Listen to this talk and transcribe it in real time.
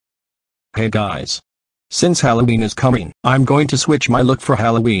Hey guys. Since Halloween is coming, I'm going to switch my look for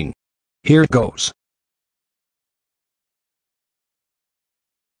Halloween. Here it goes.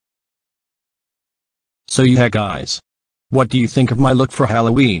 So yeah guys. What do you think of my look for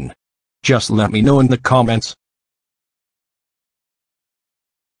Halloween? Just let me know in the comments.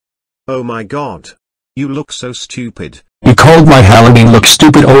 Oh my god. You look so stupid. You called my Halloween look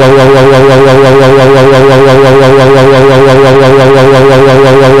stupid. Oh,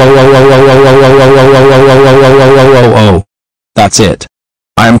 that's it.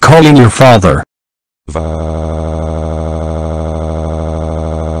 I am calling your father.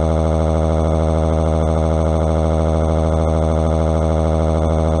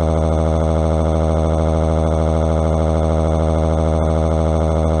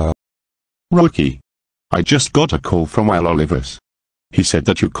 Rocky. I just got a call from Will Olivers. He said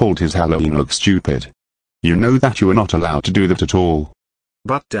that you called his Halloween look stupid. You know that you are not allowed to do that at all.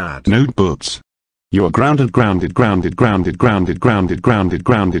 But Dad. No buts. You are grounded for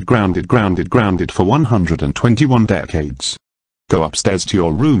 121 decades. Go upstairs to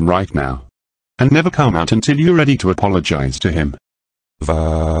your room right now. And never come out until you're ready to apologize to him.